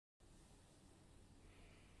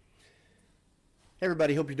Hey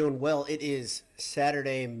everybody, hope you're doing well. It is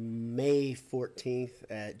Saturday, May 14th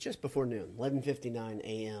at just before noon, 11:59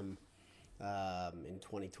 a.m. In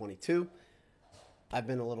 2022. I've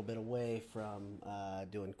been a little bit away from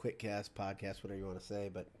doing quickcast, podcast, whatever you want to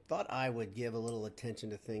say, but thought I would give a little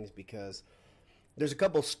attention to things because there's a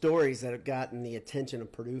couple stories that have gotten the attention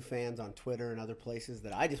of Purdue fans on Twitter and other places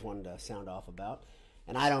that I just wanted to sound off about.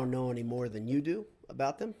 And I don't know any more than you do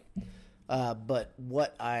about them. But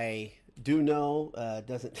what I do know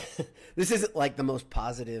doesn't. This isn't like the most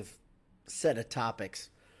positive set of topics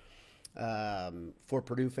for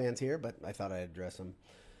Purdue fans here, but I thought I'd address them.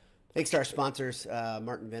 Thanks to our sponsors,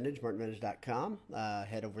 Martin Vintage, martinvintage.com.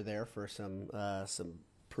 Head over there for some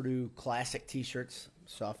Purdue classic T-shirts,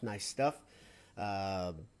 soft, nice stuff.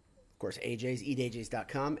 Of course, AJ's,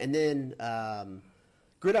 eatajs.com. And then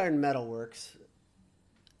Gridiron Metalworks.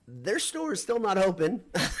 Their store is still not open.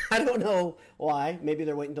 I don't know why. Maybe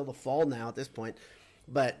they're waiting until the fall now at this point.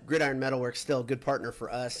 But Gridiron Metalworks still a good partner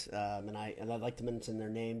for us, and I'd like to mention their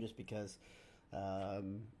name just because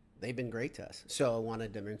they've been great to us. So I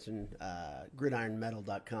wanted to mention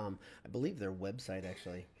gridironmetal.com. I believe their website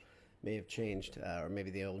actually may have changed, or maybe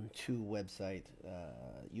they own two website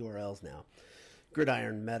URLs now.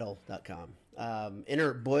 gridironmetal.com.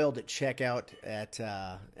 Enter Boiled at checkout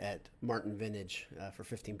at Martin Vintage for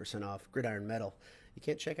 15% off. Gridiron Metal. You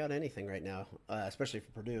can't check out anything right now, especially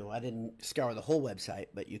for Purdue. I didn't scour the whole website,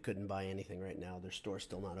 but you couldn't buy anything right now. Their store's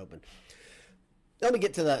still not open. Let me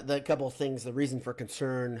get to the couple of things, the reason for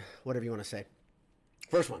concern, whatever you want to say.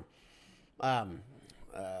 First one,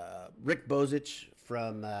 Rick Bozich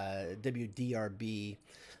from WDRB.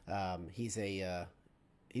 He's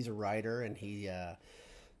a writer, and he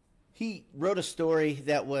wrote a story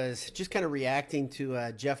that was just kind of reacting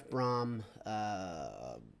to Jeff Brom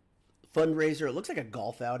fundraiser. It looks like a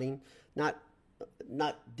golf outing, not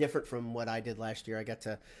different from what I did last year. I got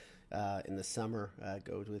to in the summer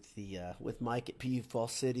go with Mike at PU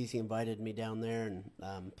Falls Cities. He invited me down there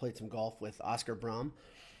and played some golf with Oscar Brom.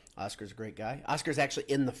 Oscar's a great guy. Oscar's actually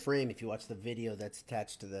in the frame if you watch the video that's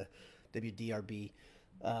attached to the WDRB.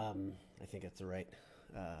 I think that's the right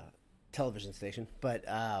television station, but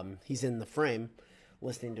he's in the frame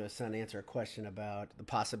listening to his son answer a question about the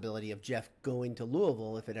possibility of Jeff going to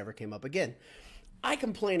Louisville if it ever came up again. I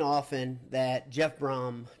complain often that Jeff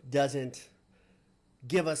Brom doesn't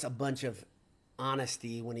give us a bunch of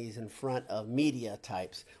honesty when he's in front of media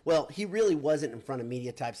types. Well, he really wasn't in front of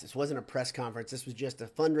media types. This wasn't a press conference. This was just a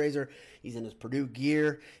fundraiser. He's in his Purdue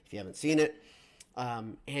gear, if you haven't seen it.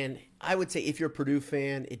 And I would say if you're a Purdue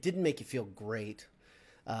fan, it didn't make you feel great.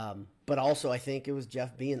 But also I think it was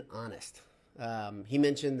Jeff being honest. He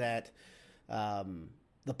mentioned that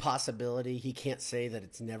the possibility, he can't say that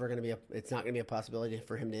it's not going to be a possibility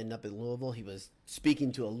for him to end up in Louisville. He was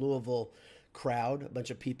speaking to a Louisville crowd, a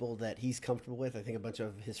bunch of people that he's comfortable with, I think a bunch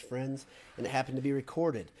of his friends, and it happened to be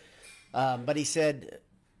recorded. But he said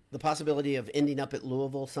the possibility of ending up at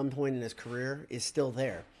Louisville some point in his career is still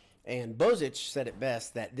there. And Bozich said it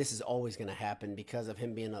best that this is always going to happen because of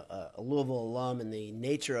him being a Louisville alum and the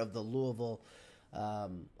nature of the Louisville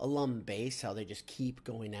alum base, how they just keep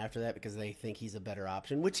going after that because they think he's a better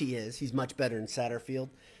option, which he is. He's much better in Satterfield.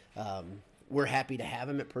 We're happy to have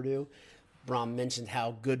him at Purdue. Brom mentioned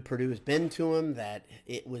how good Purdue has been to him, that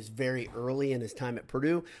it was very early in his time at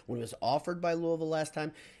Purdue when he was offered by Louisville last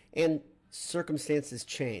time, and circumstances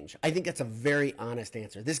change. I think that's a very honest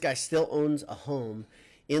answer. This guy still owns a home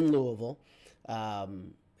in Louisville.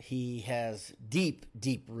 He has deep,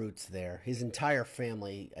 deep roots there. His entire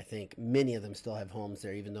family, I think, many of them still have homes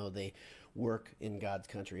there, even though they work in God's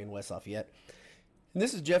country in West Lafayette. And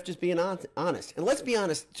this is Jeff just being honest. And let's be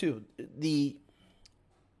honest, too. The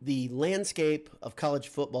landscape of college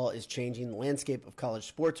football is changing. The landscape of college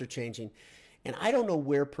sports are changing. And I don't know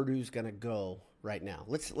where Purdue's going to go right now.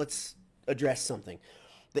 Let's address something.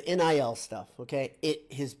 The NIL stuff, okay?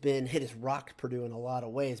 It has rocked Purdue in a lot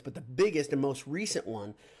of ways, but the biggest and most recent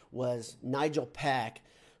one was Nigel Pack,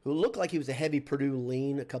 who looked like he was a heavy Purdue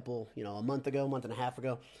lean a month and a half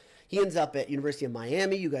ago. He ends up at University of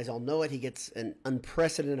Miami. You guys all know it. He gets an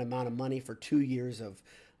unprecedented amount of money for 2 years of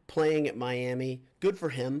playing at Miami. Good for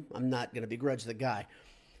him. I'm not going to begrudge the guy.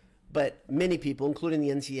 But many people, including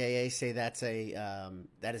the NCAA, say that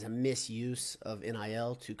is a misuse of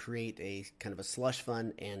NIL to create a kind of a slush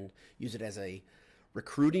fund and use it as a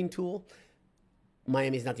recruiting tool.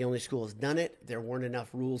 Miami's not the only school that's done it. There weren't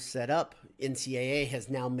enough rules set up. NCAA has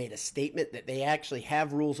now made a statement that they actually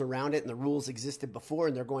have rules around it, and the rules existed before,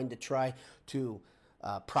 and they're going to try to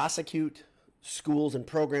prosecute schools and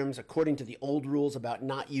programs according to the old rules about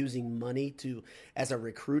not using money as a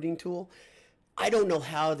recruiting tool. I don't know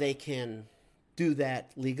how they can do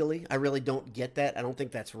that legally. I really don't get that. I don't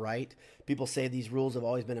think that's right. People say these rules have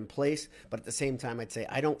always been in place, but at the same time, I'd say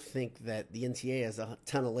I don't think that the NCAA has a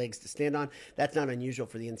ton of legs to stand on. That's not unusual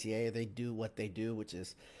for the NCAA. They do what they do, which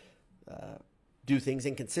is do things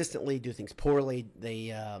inconsistently, do things poorly.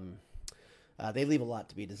 They leave a lot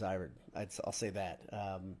to be desired. I'll say that.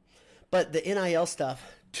 But the NIL stuff,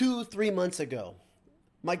 2-3 months ago,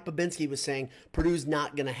 Mike Babinski was saying Purdue's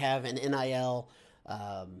not going to have an NIL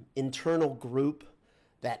internal group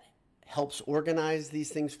that helps organize these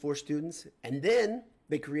things for students. And then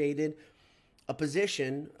they created a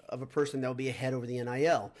position of a person that will be a head over the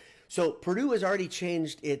NIL. So Purdue has already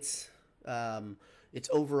changed its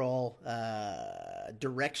overall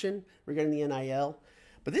direction regarding the NIL.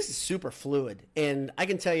 But this is super fluid. And I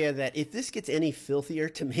can tell you that if this gets any filthier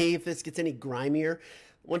to me, if this gets any grimier,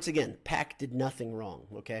 once again, Pac did nothing wrong,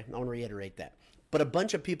 okay? I want to reiterate that. But a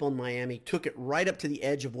bunch of people in Miami took it right up to the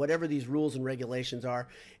edge of whatever these rules and regulations are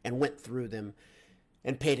and went through them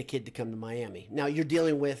and paid a kid to come to Miami. Now, you're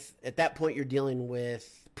dealing with, at that point, you're dealing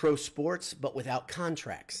with pro sports, but without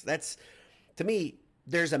contracts. That's, to me,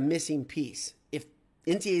 there's a missing piece. If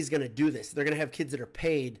NCAA is going to do this, they're going to have kids that are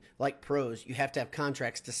paid like pros. You have to have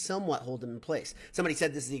contracts to somewhat hold them in place. Somebody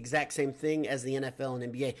said this is the exact same thing as the NFL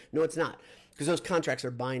and NBA. No, it's not. Because those contracts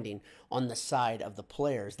are binding on the side of the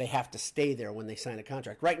players. They have to stay there when they sign a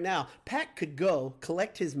contract. Right now, Pac could go,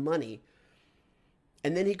 collect his money,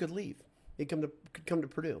 and then he could leave. He could come to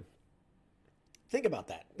Purdue. Think about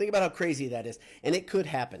that. Think about how crazy that is. And it could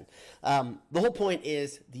happen. The whole point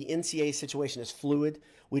is the NCAA situation is fluid.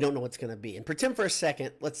 We don't know what's going to be. And pretend for a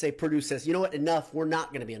second, let's say Purdue says, you know what, enough. We're not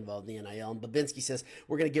going to be involved in the NIL. And Babinski says,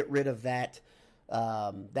 we're going to get rid of that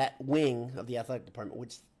wing of the athletic department,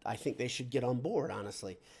 which I think they should get on board,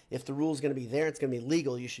 honestly. If the rule is going to be there, it's going to be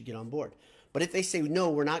legal, you should get on board. But if they say, no,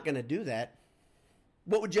 we're not going to do that,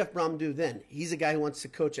 what would Jeff Brom do then? He's a guy who wants to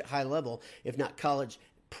coach at high level, if not college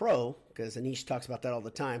pro, because Anish talks about that all the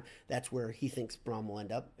time. That's where he thinks Brom will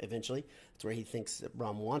end up eventually. That's where he thinks that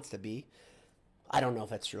Brom wants to be. I don't know if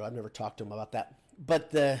that's true. I've never talked to him about that.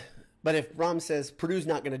 But if Brom says Purdue's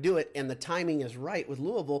not going to do it and the timing is right with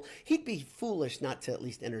Louisville, he'd be foolish not to at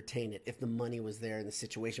least entertain it if the money was there and the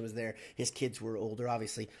situation was there. His kids were older.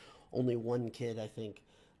 Obviously, only one kid, I think,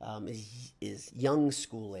 is young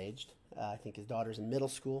school-aged. I think his daughter's in middle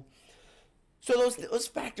school. So those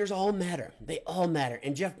factors all matter. They all matter.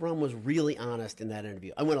 And Jeff Brom was really honest in that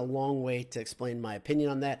interview. I went a long way to explain my opinion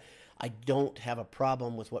on that. I don't have a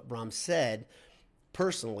problem with what Brom said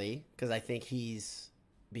personally because I think he's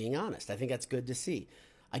being honest. I think that's good to see.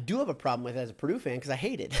 I do have a problem with it as a Purdue fan because I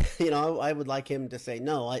hate it. I would like him to say,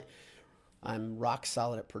 no, I'm rock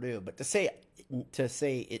solid at Purdue. But to say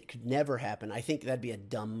it could never happen, I think that'd be a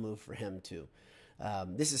dumb move for him too.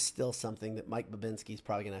 This is still something that Mike Babinski is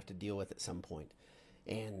probably going to have to deal with at some point.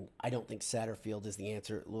 And I don't think Satterfield is the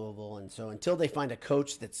answer at Louisville. And so until they find a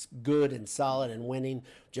coach that's good and solid and winning,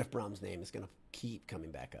 Jeff Brom's name is going to keep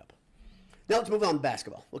coming back up. Now let's move on to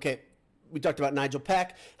basketball. Okay, we talked about Nigel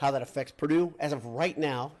Pack, how that affects Purdue. As of right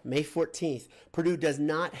now, May 14th, Purdue does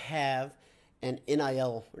not have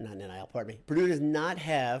Purdue does not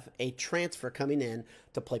have a transfer coming in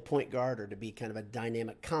to play point guard or to be kind of a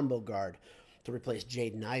dynamic combo guard to replace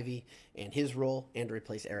Jaden Ivey and his role and to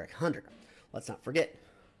replace Eric Hunter. Let's not forget,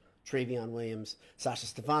 Travion Williams, Sasha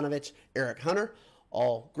Stefanovic, Eric Hunter,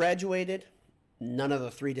 all graduated. None of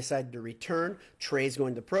the three decided to return. Trey's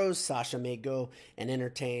going to pros. Sasha may go and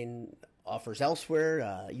entertain offers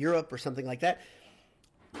elsewhere, Europe or something like that.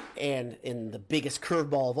 And in the biggest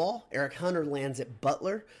curveball of all, Eric Hunter lands at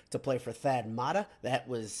Butler to play for Thad Matta. That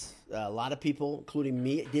was a lot of people, including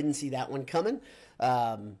me, didn't see that one coming.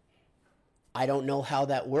 I don't know how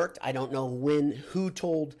that worked. I don't know who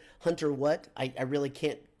told Hunter what. I really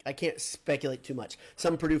can't speculate too much.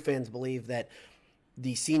 Some Purdue fans believe that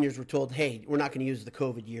the seniors were told, hey, we're not going to use the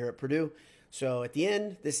COVID year at Purdue. So at the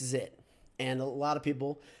end, this is it. And a lot of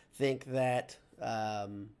people think that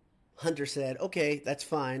Hunter said, okay, that's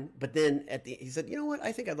fine. But then he said, you know what?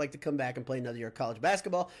 I think I'd like to come back and play another year of college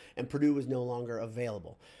basketball. And Purdue was no longer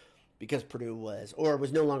available because Purdue was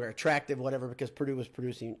no longer attractive, whatever, because Purdue was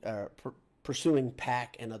pursuing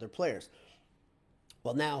Pack and other players.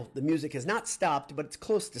 Well, now the music has not stopped, but it's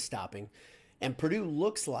close to stopping. And Purdue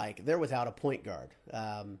looks like they're without a point guard.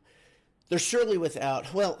 They're surely without,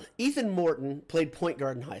 Ethan Morton played point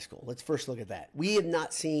guard in high school. Let's first look at that. We have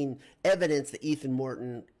not seen evidence that Ethan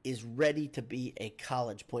Morton is ready to be a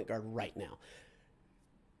college point guard right now.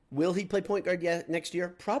 Will he play point guard next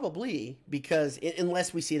year? Probably, because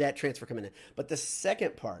unless we see that transfer coming in. But the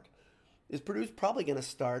second part is Purdue's probably going to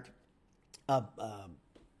start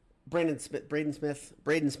Braden Smith,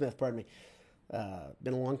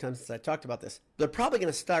 Been a long time since I talked about this. They're probably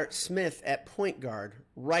going to start Smith at point guard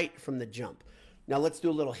right from the jump. Now let's do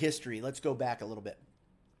a little history. Let's go back a little bit.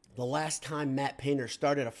 The last time Matt Painter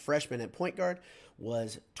started a freshman at point guard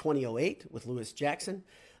was 2008 with Lewis Jackson.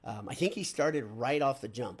 I think he started right off the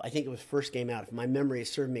jump. I think it was first game out. If my memory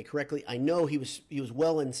has served me correctly, I know he was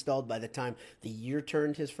well installed by the time the year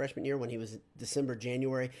turned his freshman year when he was December,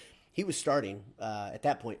 January. He was starting at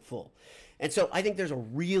that point full. And so I think there's a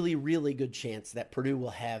really, really good chance that Purdue will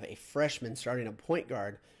have a freshman starting a point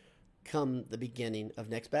guard come the beginning of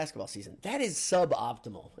next basketball season. That is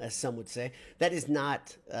suboptimal, as some would say. That is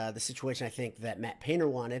not the situation I think that Matt Painter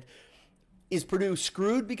wanted. Is Purdue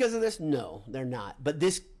screwed because of this? No, they're not. But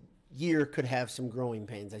this year could have some growing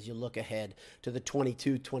pains as you look ahead to the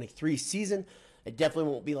 22-23 season. It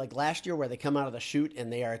definitely won't be like last year where they come out of the chute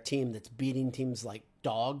and they are a team that's beating teams like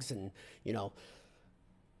dogs and,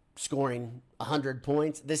 scoring 100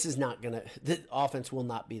 points. This is not going to – the offense will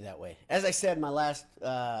not be that way. As I said in my last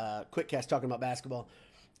quick cast talking about basketball,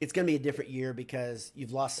 it's going to be a different year because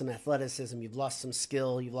you've lost some athleticism, you've lost some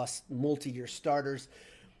skill, you've lost multi-year starters.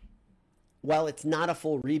 While it's not a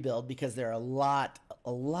full rebuild because there are a lot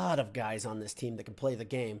of guys on this team that can play the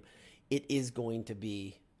game, it is going to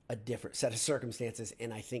be a different set of circumstances,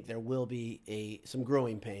 and I think there will be some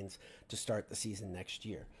growing pains to start the season next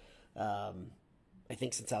year. I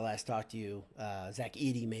think since I last talked to you, Zach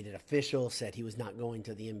Edey made it official, said he was not going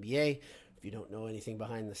to the NBA. If you don't know anything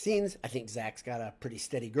behind the scenes, I think Zach's got a pretty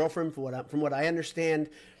steady girlfriend from what I understand.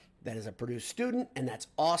 That is a Purdue student, and that's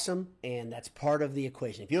awesome, and that's part of the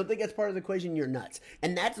equation. If you don't think that's part of the equation, you're nuts.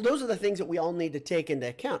 And those are the things that we all need to take into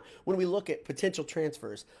account when we look at potential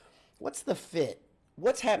transfers. What's the fit?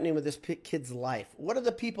 What's happening with this kid's life? What are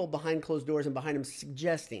the people behind closed doors and behind him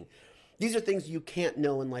suggesting? These are things you can't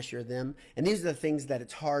know unless you're them, and these are the things that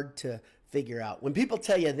it's hard to figure out. When people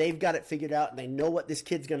tell you they've got it figured out and they know what this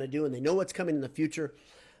kid's going to do and they know what's coming in the future,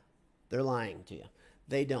 they're lying to you.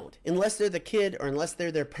 They don't. Unless they're the kid or unless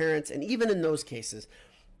they're their parents, and even in those cases,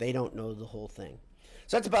 they don't know the whole thing.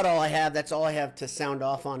 So that's about all I have. That's all I have to sound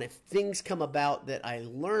off on. If things come about that I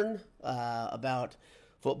learn about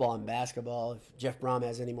football and basketball, if Jeff Brom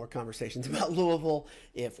has any more conversations about Louisville,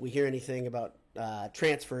 if we hear anything about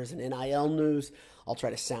transfers and NIL news, I'll try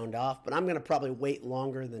to sound off. But I'm going to probably wait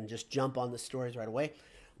longer than just jump on the stories right away.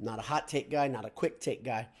 I'm not a hot take guy, not a quick take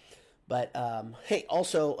guy. But, hey,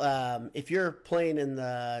 also, if you're playing in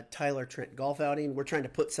the Tyler Trent golf outing, we're trying to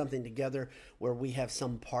put something together where we have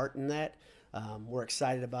some part in that. We're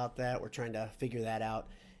excited about that. We're trying to figure that out,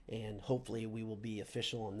 and hopefully we will be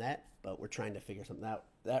official on that. But we're trying to figure something out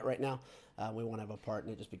that right now. We want to have a part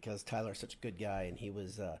in it just because Tyler's such a good guy, and he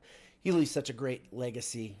leaves such a great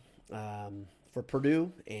legacy for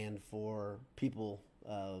Purdue and for people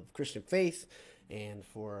of Christian faith and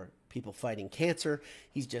for people fighting cancer.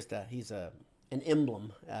 He's just an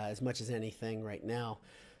emblem as much as anything right now,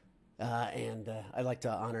 and I'd like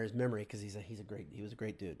to honor his memory because he was a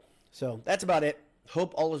great dude. So that's about it.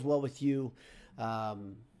 Hope all is well with you.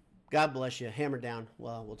 God bless you. Hammer down.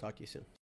 Well, we'll talk to you soon.